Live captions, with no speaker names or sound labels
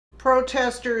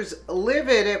Protesters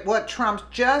livid at what Trump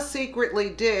just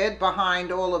secretly did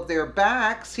behind all of their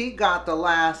backs. He got the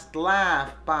last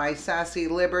laugh by Sassy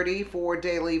Liberty for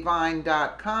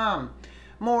dailyvine.com.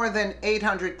 More than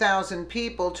 800,000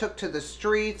 people took to the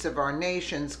streets of our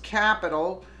nation's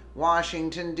capital,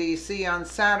 Washington, D.C., on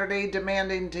Saturday,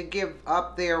 demanding to give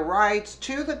up their rights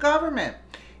to the government.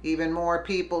 Even more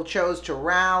people chose to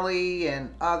rally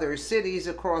in other cities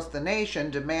across the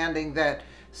nation, demanding that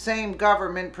same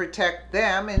government protect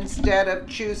them instead of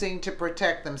choosing to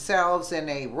protect themselves in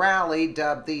a rally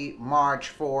dubbed the March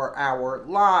for Our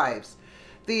Lives.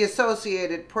 The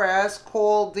Associated Press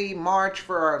called the March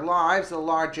for Our Lives the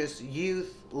largest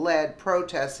youth-led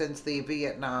protest since the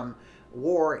Vietnam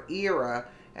War era.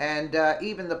 And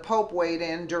even the Pope weighed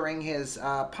in during his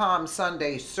Palm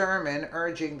Sunday sermon,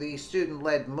 urging the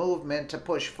student-led movement to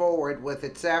push forward with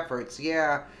its efforts.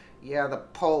 Yeah, the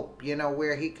Pope, you know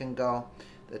where he can go.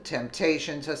 The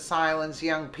temptation to silence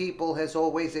young people has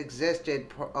always existed,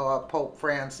 Pope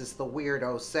Francis the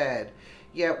Weirdo said.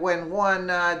 Yet when one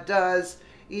does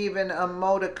even a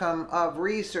modicum of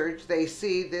research, they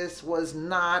see this was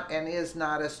not and is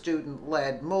not a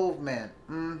student-led movement.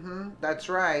 That's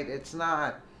right, it's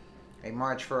not. A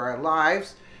March for Our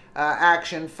Lives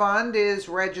Action Fund is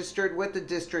registered with the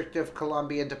District of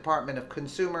Columbia Department of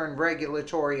Consumer and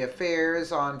Regulatory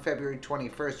Affairs on February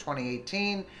 21st,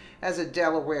 2018, as a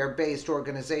Delaware-based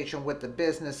organization with the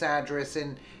business address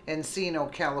in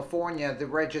Encino, California. The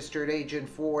registered agent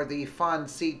for the fund,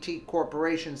 CT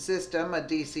Corporation System, a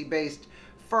DC-based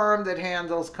firm that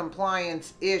handles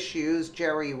compliance issues,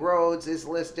 Jerry Rhodes, is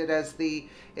listed as the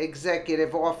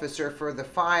executive officer for the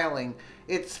filing.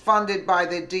 It's funded by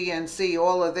the DNC,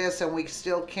 all of this, and we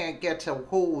still can't get to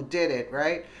who did it,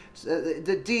 right? So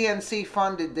the DNC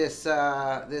funded this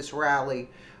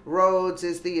rally. Rhodes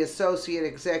is the Associate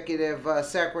Executive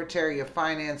Secretary of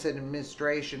Finance and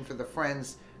Administration for the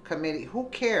Friends Committee. Who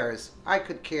cares? I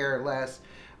could care less.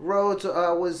 Rhodes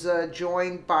was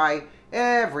joined by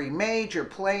every major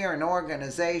player and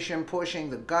organization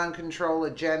pushing the gun control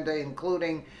agenda,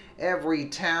 including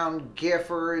Everytown,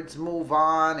 Giffords, Move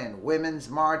On, and Women's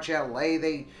March LA.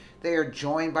 They are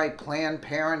joined by Planned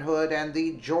Parenthood and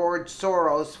the George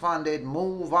Soros-funded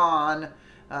Move On.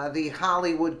 The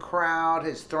Hollywood crowd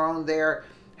has thrown their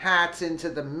hats into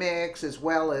the mix, as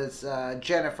well as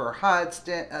Jennifer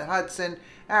Hudson,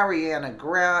 Ariana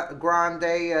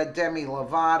Grande, Demi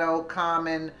Lovato,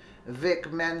 Common,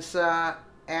 Vic Mensa,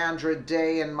 Andra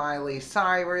Day, and Miley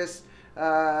Cyrus.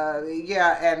 Also,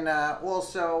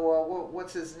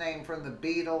 what's his name from the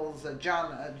Beatles?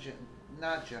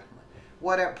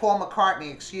 Paul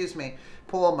McCartney, excuse me.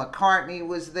 Paul McCartney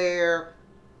was there.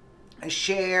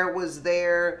 Cher was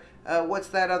there. What's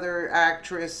that other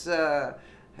actress?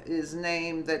 His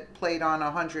name that played on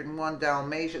 101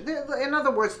 Dalmatians. In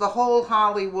other words, the whole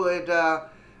Hollywood,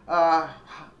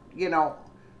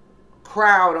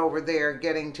 crowd over there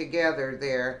getting together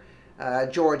there.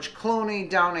 George Clooney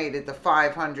donated the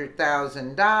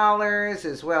 $500,000,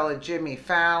 as well as Jimmy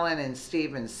Fallon and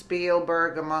Steven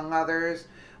Spielberg, among others.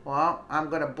 Well, I'm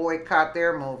going to boycott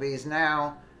their movies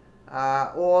now.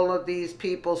 All of these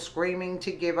people screaming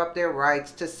to give up their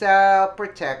rights to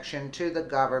self-protection to the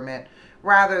government,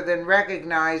 rather than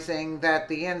recognizing that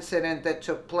the incident that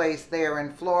took place there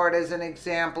in Florida is an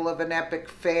example of an epic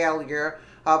failure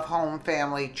of home,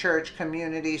 family, church,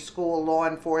 community, school, law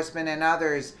enforcement, and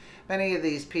others. Many of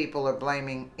these people are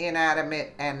blaming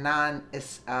inanimate and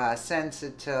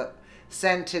non-sentient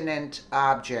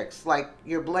objects. Like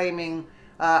you're blaming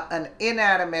an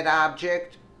inanimate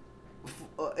object.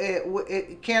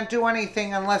 It can't do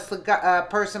anything unless the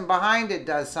person behind it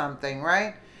does something,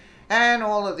 right? And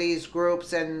all of these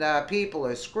groups and people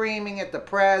are screaming at the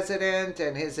president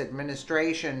and his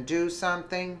administration, do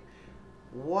something.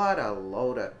 What a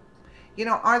load of...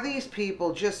 are these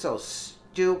people just so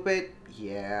stupid?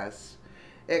 Yes.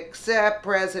 Except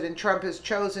President Trump has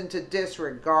chosen to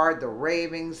disregard the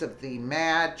ravings of the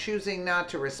mad, choosing not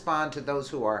to respond to those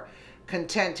who are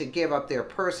content to give up their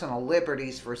personal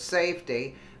liberties for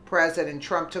safety. President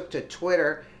Trump took to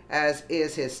Twitter, as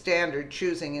is his standard,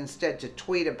 choosing instead to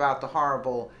tweet about the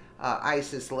horrible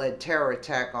ISIS-led terror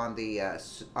attack on a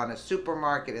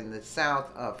supermarket in the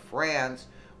south of France,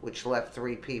 which left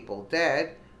 3 people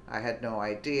dead. I had no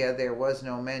idea. There was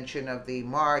no mention of the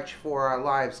March for Our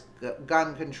Lives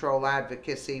gun control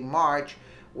advocacy march,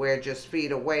 where just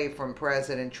feet away from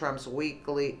President Trump's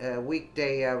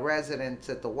weekday residence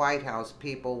at the White House,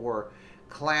 people were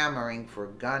clamoring for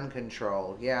gun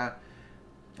control. Yeah,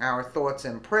 our thoughts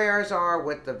and prayers are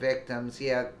with the victims.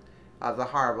 Yeah, of the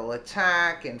horrible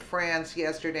attack in France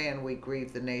yesterday, and we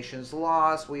grieve the nation's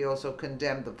loss. We also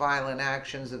condemn the violent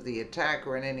actions of the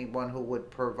attacker and anyone who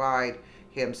would provide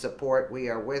him support. We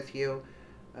are with you.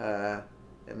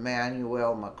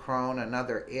 Emmanuel Macron,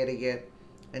 another idiot.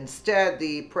 Instead,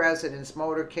 the president's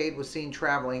motorcade was seen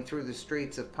traveling through the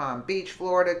streets of Palm Beach,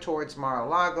 Florida, towards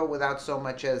Mar-a-Lago without so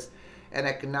much as an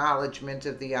acknowledgement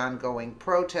of the ongoing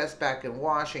protest back in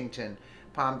Washington.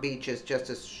 Palm Beach is just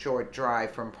a short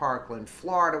drive from Parkland,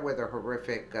 Florida, where the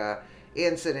horrific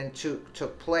incident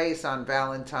took place on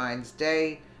Valentine's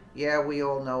Day. Yeah, we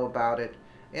all know about it.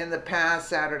 In the past,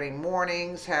 Saturday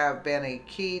mornings have been a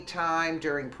key time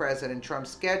during President Trump's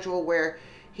schedule where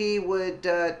he would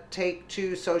take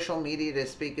to social media to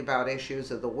speak about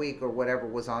issues of the week or whatever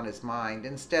was on his mind.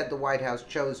 Instead, the White House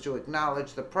chose to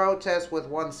acknowledge the protest with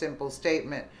one simple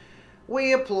statement: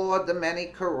 "We applaud the many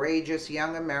courageous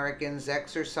young Americans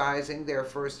exercising their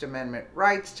First Amendment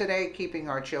rights today. Keeping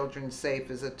our children safe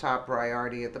is a top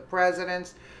priority of the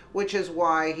president's," which is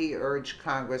why he urged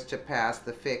Congress to pass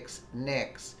the Fix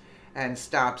NICS and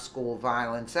Stop School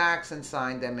Violence Acts and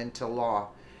sign them into law.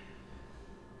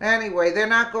 Anyway, they're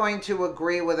not going to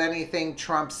agree with anything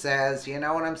Trump says, you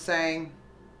know what I'm saying?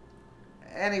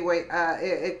 Anyway,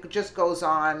 it just goes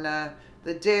on.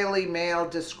 The Daily Mail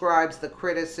describes the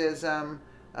criticism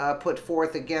put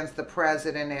forth against the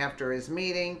president after his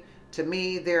meeting. "To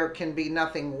me, there can be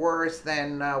nothing worse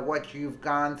than what you've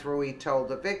gone through," he told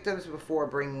the victims before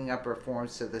bringing up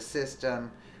reforms to the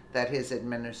system that his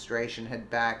administration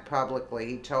had backed publicly.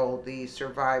 He told the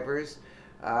survivors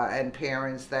and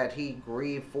parents that he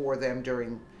grieved for them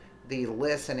during the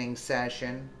listening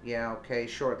session. Yeah, okay,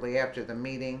 shortly after the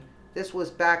meeting. This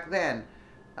was back then.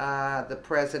 The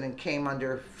president came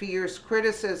under fierce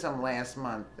criticism last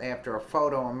month after a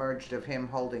photo emerged of him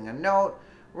holding a note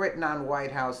written on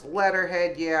White House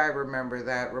letterhead. Yeah, I remember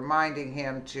that, reminding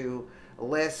him to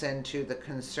listen to the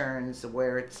concerns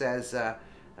where it says,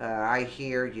 "I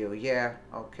hear you." Yeah,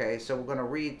 okay, so we're going to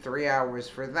read 3 hours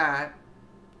for that.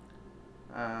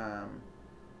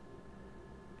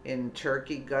 In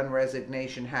Turkey, gun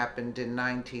resignation happened in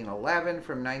 1911.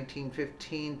 From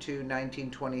 1915 to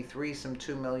 1923, some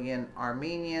 2 million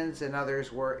Armenians and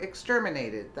others were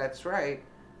exterminated. That's right.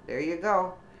 There you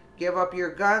go. Give up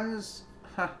your guns,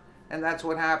 and that's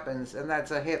what happens. And that's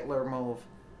a Hitler move.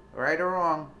 Right or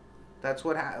wrong? That's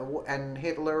what and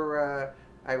Hitler,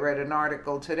 I read an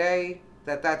article today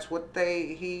that's what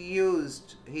he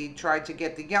used. He tried to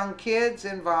get the young kids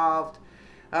involved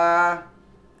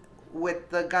with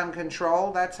the gun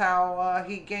control. That's how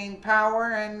he gained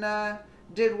power and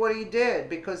did what he did,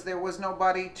 because there was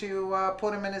nobody to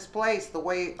put him in his place, the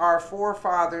way our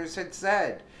forefathers had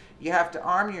said. You have to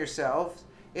arm yourselves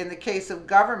in the case of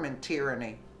government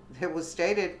tyranny. It was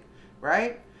stated,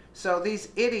 right? So these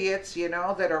idiots, you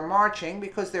know, that are marching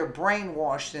because they're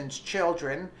brainwashed since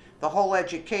children, the whole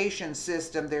education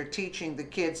system, they're teaching the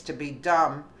kids to be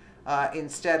dumb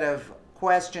instead of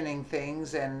questioning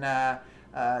things and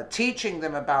teaching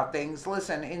them about things.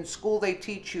 Listen, in school they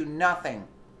teach you nothing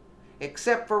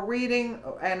except for reading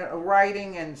and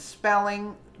writing and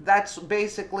spelling. That's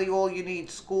basically all you need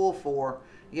school for.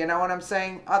 You know what I'm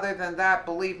saying? Other than that,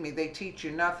 believe me, they teach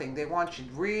you nothing. They want you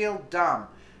real dumb.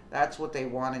 That's what they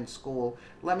want in school.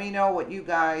 Let me know what you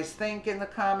guys think in the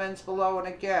comments below. And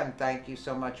again, thank you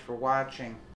so much for watching.